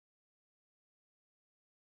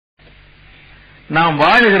நாம்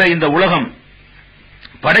வாழுகிற இந்த உலகம்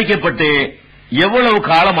படைக்கப்பட்டு எவ்வளவு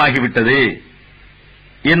காலமாகிவிட்டது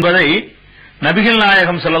என்பதை நபிகள்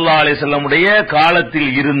நாயகம் ஸல்லல்லாஹு அலைஹி வஸல்லம் உடைய காலத்தில்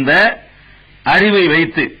இருந்த அறிவை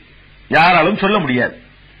வைத்து யாராலும் சொல்ல முடியாது.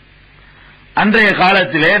 அன்றைய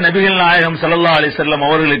காலத்திலே நபிகள் நாயகம் ஸல்லல்லாஹு அலைஹி வஸல்லம்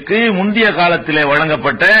அவர்களுக்கு முந்தைய காலத்திலே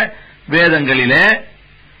வழங்கப்பட்ட வேதங்களிலே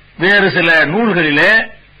வேறு சில நூல்களிலே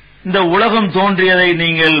இந்த உலகம் தோன்றியதை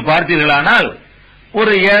நீங்கள் பார்த்தீர்களானால்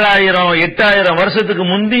ஒரு 7000 8000 வருஷத்துக்கு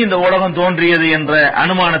முந்தி இந்த உலகம் தோன்றியது என்ற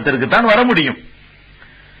அனுமானத்திற்கு தான் வர முடியும்.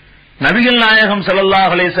 நபிகள் நாயகம்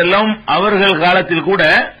ஸல்லல்லாஹு அலைஹி வஸல்லம் அவர்கள் காலத்தில் கூட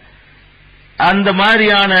அந்த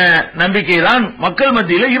மாதிரியான நம்பிக்கை தான் மக்கள்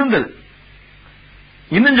மத்தியில் இருந்தது.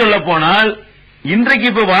 இன்னும் சொல்ல போனால் இன்றைக்கு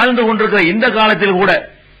இப்ப வாழ்ந்து கொண்டிருக்கிற இந்த காலத்தில் கூட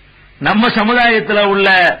நம்ம சமுதாயத்தில் உள்ள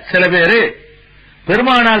சில பேரு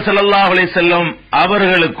பெருமானார் ஸல்லல்லாஹு அலைஹி வஸல்லம்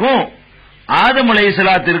அவர்களுக்கும் ஆதம்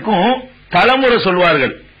அலைஹிஸ்ஸலாத்திற்கும் தலைமுறை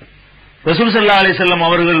சொல்வார்கள். ரசூல் ஸல்லல்லாஹு அலைஹி வஸல்லம்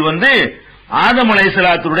அவர்கள் ஆதம்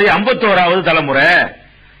அலைஹிஸ்ஸலாத்துடைய 51வது தலைமுறை,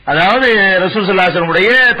 அதாவது ரசூல் ஸல்லல்லாஹு அலைஹி வஸல்லம்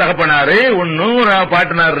உடைய தகப்பனாரு 1,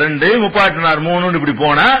 பாட்டனார் 2, முப்பாட்டனார் 3 இப்படி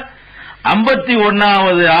போனா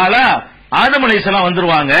 51வது ஆளா ஆதம் அலைஹிஸ்ஸலாம்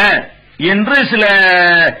வந்துருவாங்க என்று சில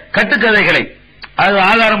கட்டுக்கதைகளை, அது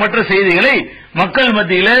ஆதாரமற்ற செய்திகளை மக்கள்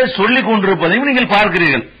மத்தியில சொல்லிக் கொண்டிருப்பதையும் நீங்கள்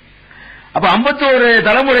பார்க்கிறீர்கள். அப்ப 51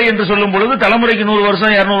 தலைமுறை என்று சொல்லும் பொழுது தலைமுறைக்கு 100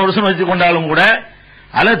 வருஷம் 200 வருஷம் வச்சு கொண்டாலும் கூட,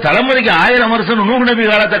 அல்லது தலைமுறைக்கு 1000 வருஷம் நூஹ் நபி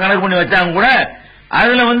காலத்தை கணக்கு பண்ணி வச்சாங்க கூட,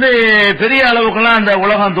 அதுல பெரிய அளவுக்குலாம் அந்த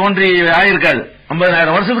உலகம் தோன்றி ஆயிருக்காது.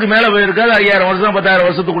 50000 வருஷத்துக்கு மேல போயிருக்காது. 5000 வருஷம் 10000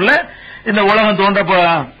 வருஷத்துக்குள்ள இந்த உலகம் தோன்ற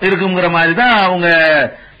இருக்குங்கிற மாதிரி தான் அவங்க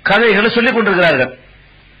கதைகளை சொல்லிக் கொண்டிருக்கிறார்கள்.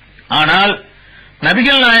 ஆனால்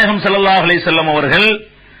நபிகள் நாயகம் ஸல்லல்லாஹு அலைஹி வஸல்லம் அவர்கள்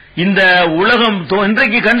இந்த உலகம்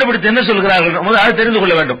இன்றைக்கு கண்டுபிடித்து என்ன சொல்கிறார்கள் அதை தெரிந்து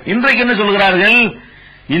கொள்ள வேண்டும். இன்றைக்கு என்ன சொல்கிறார்கள்?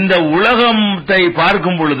 இந்த உலகத்தை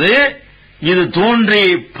பார்க்கும் பொழுது இது தோன்றி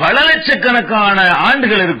பல லட்சக்கணக்கான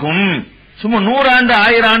ஆண்டுகள் இருக்கும். சும்மா 100 ஆண்டு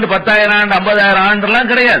 1000 ஆண்டு 10,000 ஆண்டு 50,000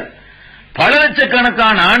 ஆண்டுலாம் கிடையாது. பல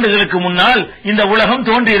லட்சக்கணக்கான ஆண்டுகளுக்கு முன்னால் இந்த உலகம்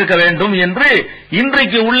தோன்றி இருக்க வேண்டும் என்று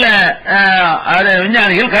இன்றைக்கு உள்ள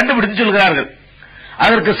விஞ்ஞானிகள் கண்டுபிடித்து சொல்கிறார்கள்.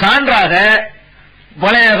 அதற்கு சான்றாக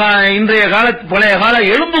பழைய கால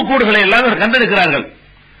எலும்புக்கூடுகளை எல்லாம் கண்டெடுக்கிறார்கள்.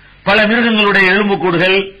 பல மிருகங்களுடைய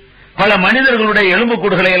எலும்புக்கூடுகள், பல மனிதர்களுடைய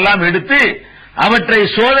எலும்புக்கூடுகளை எல்லாம் எடுத்து அவற்றை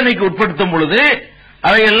சோதனைக்கு உட்படுத்தும் பொழுது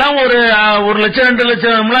அவையெல்லாம் ஒரு லட்சம் 2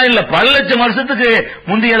 லட்சம் இல்ல பல லட்சம் வருஷத்துக்கு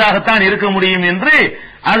முந்தையதாகத்தான் இருக்க முடியும் என்று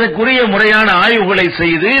அதற்குரிய முறையான ஆய்வுகளை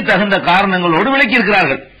செய்து தகுந்த காரணங்களோடு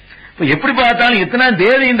விளக்கியிருக்கிறார்கள். எப்படி பார்த்தாலும் எத்தனை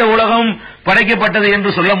தேதி இந்த உலகம் படைக்கப்பட்டது என்று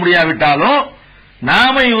சொல்ல முடியாவிட்டாலும்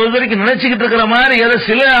நாம இதுவரைக்கும் நினைச்சுக்கிட்டு இருக்கிற மாதிரி ஏதோ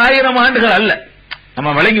சில 1000 ஆண்டுகள் அல்ல, நம்ம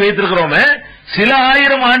விளங்கி வைத்திருக்கிறோமே, சில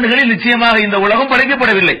 1000 ஆண்டுகளில் நிச்சயமாக இந்த உலகம்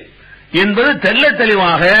படைக்கப்படவில்லை என்பது தெள்ள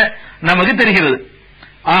தெளிவாக நமக்கு தெரிகிறது.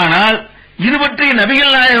 ஆனால் இது பற்றி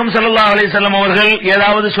நபிகள் நாயகம் ஸல்லல்லாஹு அலைஹி வஸல்லம் அவர்கள்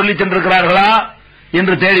ஏதாவது சொல்லி சென்றிருக்கிறார்களா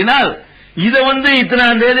என்று தேடினால் இதை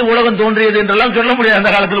இத்தனாம் தேதி உலகம் தோன்றியது என்றெல்லாம் சொல்ல முடியாது.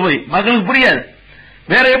 அந்த காலத்தில் போய் மக்களுக்கு புரியாது.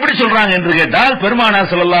 வேற எப்படி சொல்றாங்க என்று கேட்டால்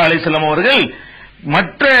பெருமானார் ஸல்லல்லாஹு அலைஹி வஸல்லம் அவர்கள்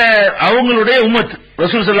மற்ற அவங்களுடைய உம்மத்,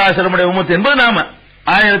 ரசூல் ஸல்லல்லாஹு அலைஹி வஸல்லம் உம்மத் என்பது நாம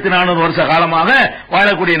 1400 வருஷ காலமாக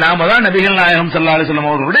வாழக்கூடிய நாம தான் நபிகள் நாயகம் ஸல்லல்லாஹு அலைஹி வஸல்லம்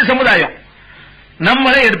அவர்களுடைய சமுதாயம்.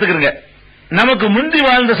 நம்மளே எடுத்துக்கிறங்க, நமக்கு முந்தி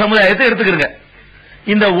வாழ்ந்த சமுதாயத்தை எடுத்துக்கிறங்க.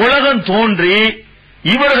 இந்த உலகம் தோன்றி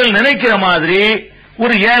இவர்கள் நினைக்கிற மாதிரி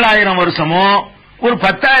ஒரு 7000 வருஷமோ ஒரு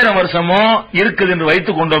 10,000 வருஷமோ இருக்குது என்று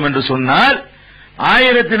வைத்துக் கொண்டோம் என்று சொன்னால்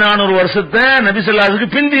 1400 வருஷத்தை நபி ஸல்லல்லாஹு அலைஹி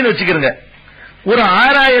வஸல்லம் பிந்தின்னு வச்சுக்கிறங்க. ஒரு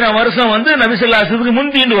 6000 வருஷம் நபி ஸல்லல்லாஹு அலைஹி வஸல்லம்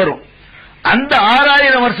முந்தின்னு வரும். அந்த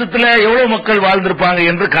 6000 வருஷத்துல எவ்வளவு மக்கள் வாழ்ந்திருப்பாங்க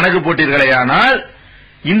என்று கணக்கு போட்டீர்களேயானால்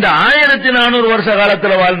இந்த 1400 வருஷ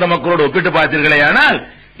காலத்தில் வாழ்ந்த மக்களோடு ஒப்பிட்டு பார்த்தீர்களேயானால்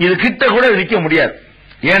இது கிட்ட கூட நிற்க முடியாது.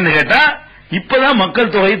 ஏன்னு கேட்டா இப்பதான்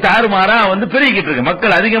மக்கள் தொகை தாறுமாறா பெருகிட்டு இருக்கு.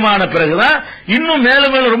 மக்கள் அதிகமான பிறகுதான் இன்னும்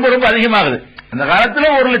மேலும் மேலும் ரொம்ப ரொம்ப அதிகமாகுது. அந்த காலத்துல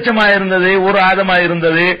 1 லட்சமா இருந்தது, ஒரு ஆதமா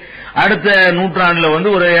இருந்தது. அடுத்த நூற்றாண்டுல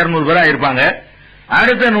ஒரு 200 பேர் ஆயிருப்பாங்க.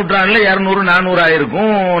 அடுத்த நூற்றாண்டுல 200 400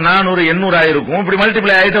 ஆயிருக்கும், 400 800 ஆயிருக்கும். இப்படி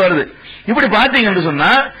மல்டிப்ளை ஆயிட்டு வருது. இப்படி பாத்தீங்கன்னு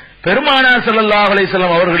சொன்னா பெருமானார் ஸல்லல்லாஹு அலைஹி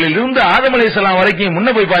வஸல்லம் அவர்களில் இருந்து ஆதம் அலைஹிஸ்ஸலாம் வரைக்கும்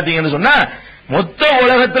முன்ன போய் பாத்தீங்கன்னு சொன்னா மொத்த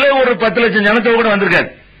உலகத்துல ஒரு 10 லட்சம் ஜனத்தொகை கூட வந்திருக்காது.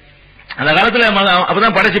 அந்த காலத்துல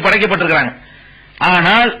அப்பதான் படைக்கப்பட்டிருக்காங்க.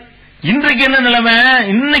 ஆனால் இன்றைக்கு என்ன நிலைமை?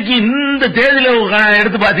 இன்னைக்கு இந்த தேதியில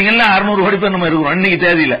எடுத்து பாத்தீங்கன்னா 600 கோடி பேர் நம்ம இருக்கிறோம் இன்னைக்கு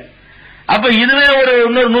தேதியில. அப்ப இதுவே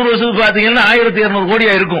இன்னொரு 100 வருஷத்துக்கு பாத்தீங்கன்னா 1200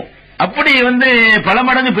 கோடியா இருக்கும். அப்படி பல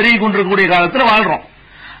மடங்கு பெருகி கொண்டிருக்கக்கூடிய காலத்துல வாழ்றோம்.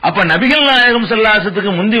 அப்ப நபிகள் நாயகம் ஸல்லல்லாஹு அலைஹி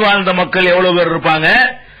வஸல்லம் முந்தி வாழ்ந்த மக்கள் எவ்வளவு பேர் இருப்பாங்க,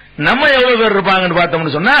 நம்ம எவ்வளவு பேர் இருப்பாங்கன்னு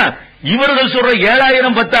பார்த்தோம்னு சொன்னா இவர்கள் சொல்ற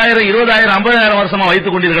 7000 10,000 20,000 50,000 வருஷமா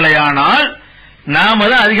வைத்துக் கொண்டீர்களே, ஆனால் நாம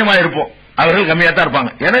தான் அதிகமா இருப்போம், அவர்கள் கம்மியா தான்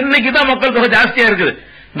இருப்பாங்க. ஏன்னா இன்னைக்கு தான் மக்கள் தொகை ஜாஸ்தியா இருக்குது.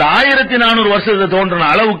 இந்த 1400 வருஷத்துல தோன்றின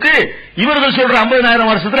அளவுக்கு இவர்கள் சொல்ற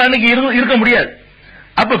 50,000 வருஷத்துல அன்னைக்கு இருக்க முடியாது.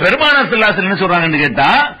 அப்ப பெருமானார் ஸல்லல்லாஹு அலைஹி வஸல்லம் என்ன சொல்றாங்கன்னு கேட்டா,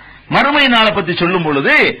 மறுமை நாளை பத்தி சொல்லும்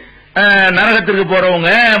பொழுது நரகத்திற்கு போறவங்க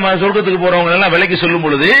சொர்க்கத்துக்கு போறவங்க எல்லாம் விலைக்கு சொல்லும்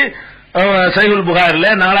பொழுது சஹீஹுல் புகாரில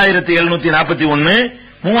 4741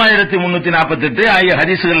 3348 ஆகிய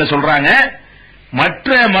ஹதீஸ்கள்ல சொல்றாங்க,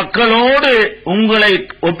 மற்ற மக்களோடு உங்களை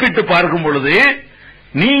ஒப்பிட்டு பார்க்கும் பொழுது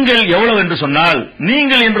நீங்கள் எவ்வளவு என்று சொன்னால்,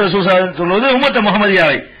 நீங்கள் என்று சொல்வது உம்மத்த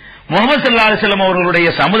முஹம்மதியாவை முஹம்மது ஸல்லல்லாஹு அலைஹி வஸல்லம் அவர்களுடைய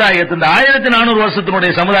சமுதாயத்தின் 1400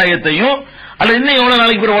 வருஷத்தினுடைய சமுதாயத்தையும் அல்ல இன்னும் எவ்வளவு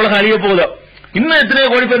நாளைக்கு பிறகு உலகம் அழிய போகுதோ, இன்னும் எத்தனை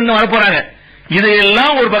கோடி பேர் இன்னும் வரப்போறாங்க,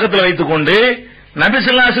 இதையெல்லாம் ஒரு பக்கத்தில் வைத்துக் கொண்டு நபி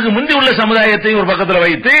ஸல்லல்லாஹு அலைஹி வஸல்லம் முந்தி உள்ள சமுதாயத்தையும் ஒரு பக்கத்தில்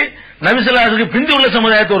வைத்து நபி ஸல்லல்லாஹு அலைஹி வஸல்லம் பிந்தி உள்ள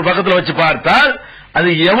சமுதாயத்தை ஒரு பக்கத்தில் வச்சு பார்த்தால் அது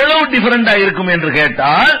எவ்வளவு டிஃபரெண்டா இருக்கும் என்று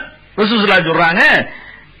கேட்டால் ரசூலுல்லாஹ் சொல்றாங்க,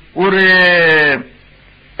 ஒரு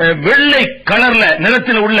வெள்ளை கலர்ல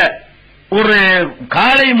நிறத்தில் உள்ள ஒரு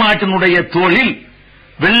காளை மாட்டினுடைய தோலில்,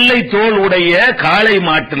 வெள்ளை தோல் உடைய காளை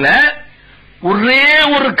மாட்டுல ஒரே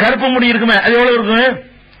ஒரு கருப்பு முடி இருக்குமே, அது எவ்வளவு இருக்குமே,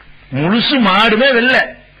 முழுசு மாடுமே வெள்ளை,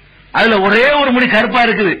 அதுல ஒரே ஒரு முடி கருப்பா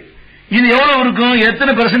இருக்குது, இது எவ்வளவு இருக்கும்,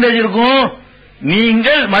 எத்தனை பெர்சன்டேஜ் இருக்கும்,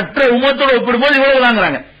 நீங்கள் மற்ற உம்மத்தோடு ஒப்பிடும்போது இவ்வளவு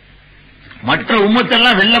வாங்குறாங்க. மற்ற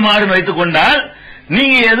உம்மத்தெல்லாம் வெள்ளை மாடு வைத்துக் கொண்டால்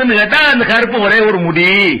நீங்க எதுன்னு கேட்டா அந்த கருப்பு ஒரே ஒரு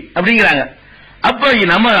முடி அப்படிங்கிறாங்க. அப்ப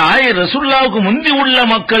நம்ம ரசூலுல்லாஹ்வுக்கு முந்தி உள்ள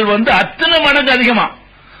மக்கள் அத்தனை மடங்கு அதிகமா,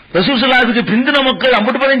 ரசூலுல்லாஹ்வுக்கு பிந்தின மக்கள்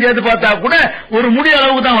 50 பேரையும் சேர்த்து பார்த்தா கூட ஒரு முடி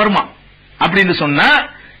அளவுக்கு தான் வருமா அப்படின்னு சொன்னா,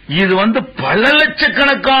 இது பல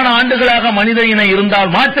லட்சக்கணக்கான ஆண்டுகளாக மனித இனம்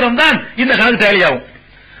இருந்தால் மாத்திரம்தான் இந்த கணக்கு தேவையாகும்.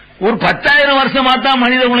 ஒரு 10,000 வருஷமா தான்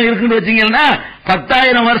மனித குலம் இருக்குன்னு வச்சீங்கன்னா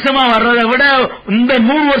 10,000 வருஷமா வர்றதை விட இந்த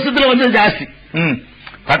 100 வருஷத்துல ஜாஸ்தி.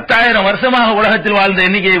 10,000 வருஷமாக உலகத்தில் வாழ்ந்த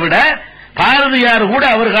எண்ணிக்கையை விட பாரதியார் கூட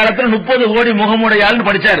அவர் காலத்துல 30 கோடி முகமுடைய ஆள்னு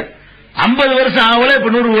படிச்சாரு. 50 வருஷம் ஆகல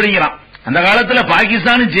இப்ப 100 கோடிங்கிறான். அந்த காலத்துல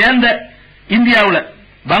பாகிஸ்தானும் சேர்ந்த இந்தியாவுல,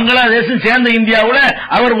 பங்களாதேஷும் சேர்ந்த இந்தியாவுல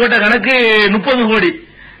அவர் போட்ட கணக்கு 30 கோடி.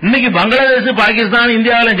 இன்னைக்கு பங்களாதேஷ் பாகிஸ்தான்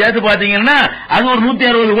இந்தியாவில சேர்த்து பாத்தீங்கன்னா அது ஒரு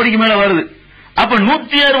 160 கோடிக்கு மேல வருது. அப்ப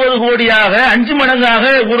 160 கோடியாக 5 மடங்காக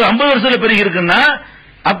ஒரு 50 வருஷத்துல பெருகி இருக்குன்னா,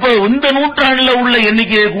 அப்ப இந்த நூற்றாண்டுல உள்ள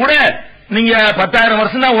எண்ணிக்கையை கூட நீங்க 10,000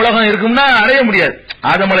 வருஷம் தான் உலகம் இருக்கும்னா அடைய முடியாது.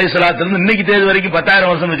 ஆதம் அலைஹிஸ்ஸலாத்திலிருந்து இன்னைக்கு தேதி வரைக்கும்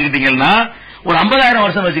 10,000 வருஷம் வச்சுக்கிட்டீங்கன்னா, ஒரு 50,000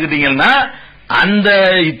 வருஷம் வச்சுக்கிட்டீங்கன்னா, அந்த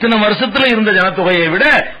இத்தனை வருஷத்துல இருந்த ஜனத்தொகையை விட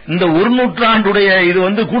இந்த ஒரு நூற்றாண்டுடைய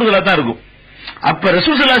இது கூடுதலா தான் இருக்கும். அப்ப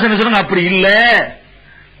ரசூல் ஸல்லல்லாஹு அலைஹி வஸல்லம் சொல்றாங்க, அப்படி இல்ல,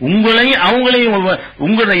 உங்களையும்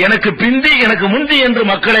அவங்களையும் எனக்கு பிந்தி எனக்கு முந்தி என்று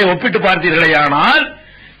மக்களை ஒப்பிட்டு பார்த்தீர்களேயானால்,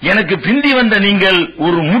 எனக்கு பிந்தி வந்த நீங்கள்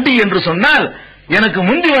ஒரு முடி என்று சொன்னால் எனக்கு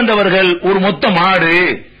முந்தி வந்தவர்கள் ஒரு மொத்த மாடு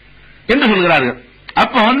என்று சொல்கிறார்கள்.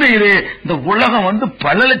 அப்ப இது இந்த உலகம்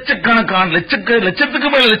பல லட்சக்கணக்கான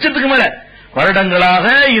லட்சத்துக்கு மேல வருடங்களாக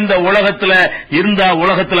இந்த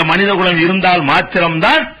உலகத்துல மனித குலம் இருந்தால்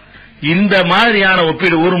மாத்திரம்தான் இந்த மாதிரியான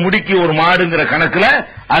ஒப்பீடு, ஒரு முடிக்கு ஒரு மாடுங்கிற கணக்குல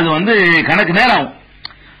அது கணக்கு நேரம்.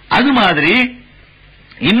 அது மாதிரி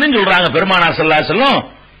இன்னும் சொல்றாங்க பெருமானார் ஸல்லல்லாஹு அலைஹி வஸல்லம்,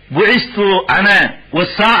 புஇஸ்து அன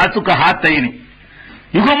வஸாஅத்துக ஹாத்தைனி,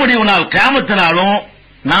 யுகமுடிவு நாள் கியாமத்தினாலும்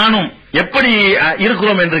நானும் எப்படி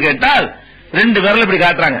இருக்கிறோம் என்று கேட்டால் 2 விரல் இப்படி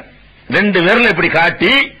காட்டுறாங்க. 2 விரல் இப்படி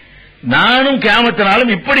காட்டி நானும்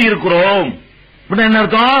கியாமத்தினாலும் இப்படி இருக்கிறோம். என்ன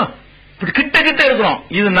அர்த்தம்? இப்படி கிட்ட கிட்ட இருக்கிறோம்.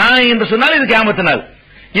 இது நான் என்று சொன்னால் இது கியாமத்தினால்,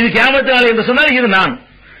 இது கியாமத்தினால் என்று சொன்னால் இது நான்,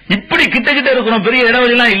 இப்படி கிட்ட கிட்ட இருக்கிறோம், பெரிய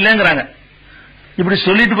இடைவெளி எல்லாம் இல்லங்கிறாங்க. இப்படி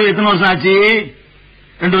சொல்லிட்டு போய் எத்தனை வருஷம் ஆச்சு?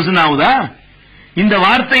 2 வருஷம் தான் ஆகுதா? இந்த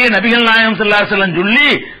வார்த்தையை நபிகள் நாயகம் ஸல்லல்லாஹு அலைஹி வஸல்லம் சொல்லி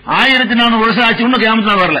 1400 வருஷம் ஆச்சு, இன்னும் கியாமத்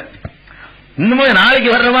நாள் வரல. இன்னும் நாளைக்கு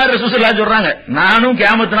வர்ற மாதிரி ரசூலுல்லாஹ் சொல்றாங்க, நானும்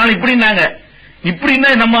கியாமத் நாள் இப்படின்னாங்க. இப்படின்னா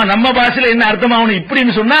நம்ம பாஷையில என்ன அர்த்தமாகணும்?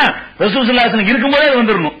 இப்படின்னு சொன்னா ரசூல் ஸல்லல்லாஹு அலைஹி வஸல்லம் இருக்கும்போதே அது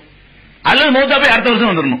வந்துடணும், அல்லது மௌத்தா போய் அடுத்த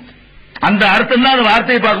வருஷம் வந்துடணும். அந்த அர்த்தம் தான் அந்த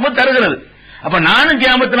வார்த்தையை பார்க்கும்போது தருகிறது. அப்ப நானும்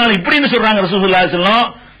கியாமத் நாள் இப்படின்னு சொல்றாங்க ரசூல் ஸல்லல்லாஹு அலைஹி வஸல்லம்.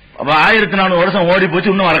 1400 வருஷம் ஓடி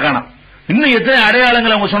போச்சு, இன்னும் வரக்கானா. இன்னும் எத்தனை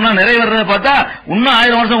அடையாளங்கள் அவங்க சொன்னா நிறைவேறத பார்த்தா இன்னும்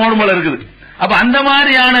 1000 வருஷம் ஓடும் போல இருக்குது. அப்ப அந்த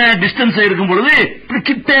மாதிரியான டிஸ்டன்ஸ் இருக்கும் பொழுது இப்படி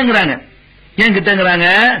கிட்டேங்கிறாங்க. ஏன் கிட்டேங்கிறாங்க?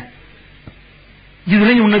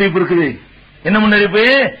 இதுலயும் முன்னறிவிப்பு இருக்குது. என்ன முன்னறிவிப்பு?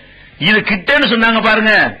 இது கிட்டன்னு சொன்னாங்க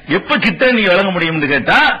பாருங்க. எப்ப கிட்ட நீங்க வழங்க முடியும்னு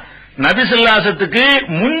கேட்டா, நபி ஸல்லல்லாஹு அலைஹி வஸல்லத்துக்கு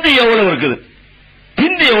முந்தி எவ்வளவு இருக்குது,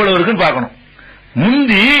 பிந்தி எவ்வளவு இருக்குன்னு பார்க்கணும்.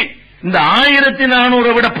 முந்தி இந்த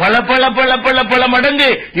 1400 விட பல பல பல பல பல மடங்கு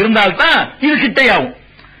இருந்தால்தான் இது கிட்டையாகும்.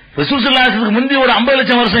 ரசூல் ஸல்லல்லாஹு அலைஹி வஸல்லம் முந்தி ஒரு 50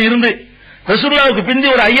 லட்சம் வருஷம் இருந்து ரசூலுல்லாஹ்வுக்கு பிந்தி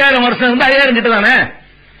ஒரு 5000 வருஷம் இருந்து 5000 கிட்ட தானே.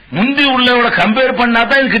 முந்தி உள்ளவோட கம்பேர் பண்ணா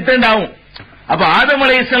தான் இது கிட்டண்டாகும். அப்ப ஆதம்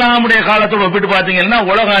அலைஹிஸ்ஸலாமுடைய காலத்தோட ஒப்பிட்டு பாத்தீங்கன்னா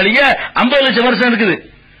உலகம் அழிய 50 லட்சம் வருஷம் இருக்குது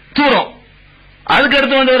தூரம். அதுக்கு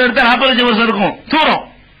அடுத்து வந்து ஒரு இடத்துல 40 லட்சம் வருஷம் இருக்கும் தூரம்.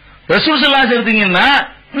 ரசூல் ஸல்லல்லாஹு அலைஹி எடுத்தீங்கன்னா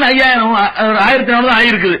 1400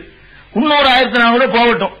 ஆயிருக்குது. இன்னொரு 1400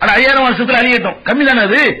 போகட்டும், 5000 வருஷத்துல அழியட்டும், கம்மி தானே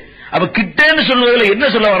அது. அப்ப கிட்டேன்னு சொல்வதில் என்ன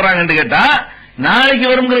சொல்ல வர்றாங்கன்னு கேட்டா, நாளைக்கு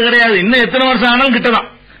வருங்கிறது கிடையாது, இன்னும் எத்தனை வருஷம் ஆனாலும் கிட்டதான்.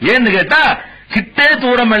 ஏன்னு கேட்டா, கிட்டே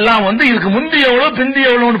தூரம் எல்லாம் இதுக்கு முந்தி எவ்வளவு பிந்தி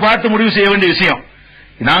எவ்வளவுன்னு பார்த்து முடிவு செய்ய வேண்டிய விஷயம்.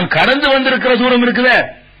 நான் கடந்து வந்திருக்கிற தூரம் இருக்குதே,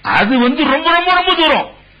 அது ரொம்ப ரொம்ப ரொம்ப தூரம்.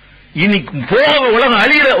 இனி போக உலகம்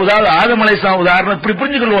அழிகிற, அதாவது ஆதம் அலைஹிஸ்ஸலாம் உதாரணம் இப்படி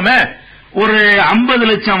புரிஞ்சுக்கொள்வோமே, ஒரு 50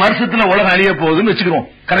 லட்சம் வருஷத்துல உலகம் அழிய போகுதுன்னு வச்சுக்கிறோம்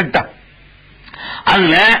கரெக்டா.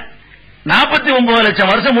 அதுல 49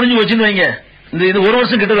 லட்சம் வருஷம் முடிஞ்சு வச்சுன்னு வைங்க. இது ஒரு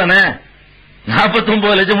வருஷம் கிட்ட தானே,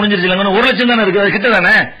 49 லட்சம் முடிஞ்சிருச்சு, 1 லட்சம் தானே இருக்கு, அது கிட்ட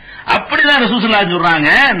தானே. அப்படிதான் ரசூல் ஸல்லல்லாஹு அலைஹி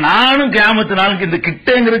சொல்றாங்க, நானும் கியாமத்து நாளுக்கு இந்த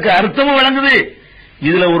கிட்டங்கிறதுக்கு அர்த்தமும் வழங்குது,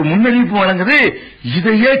 இதுல ஒரு முன்னறிவிப்பு வழங்குது.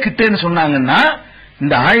 இதையே கிட்டேன்னு சொன்னாங்கன்னா,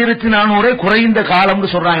 இந்த 1400 குறைந்த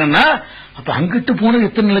காலம்னு சொல்றாங்கன்னா, அப்ப அங்கிட்டு போன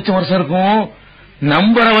எத்தனை லட்சம் வருஷம் இருக்கும்?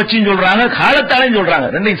 நம்பரை வச்சும் சொல்றாங்க, காலத்தாலையும் சொல்றாங்க,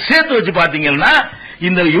 ரெண்டையும் சேர்த்து வச்சு பாத்தீங்கன்னா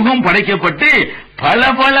இந்த யுகம் படைக்கப்பட்டு பல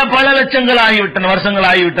பல பல லட்சங்கள் ஆகிவிட்டன, வருஷங்கள்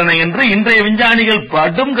ஆகிவிட்டன என்று இன்றைய விஞ்ஞானிகள்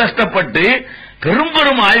படும் கஷ்டப்பட்டு பெரும்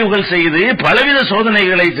பெரும் ஆய்வுகள் செய்து பலவித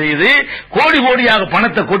சோதனைகளை செய்து கோடி கோடியாக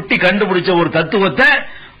பணத்தை கொட்டி கண்டுபிடிச்ச ஒரு தத்துவத்தை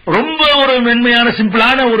ரொம்ப ஒரு மென்மையான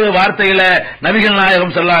சிம்பிளான ஒரு வார்த்தையில நபிகள்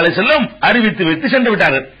நாயகம் ஸல்லல்லாஹு அலைஹி வஸல்லம் அறிவித்து வைத்து சென்று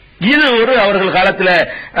விட்டார்கள். இது அவர்கள் காலத்தில்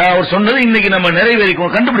அவர் சொன்னது இன்னைக்கு நம்ம நிறைவேறி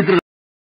கண்டுபிடித்திருக்கிறோம்.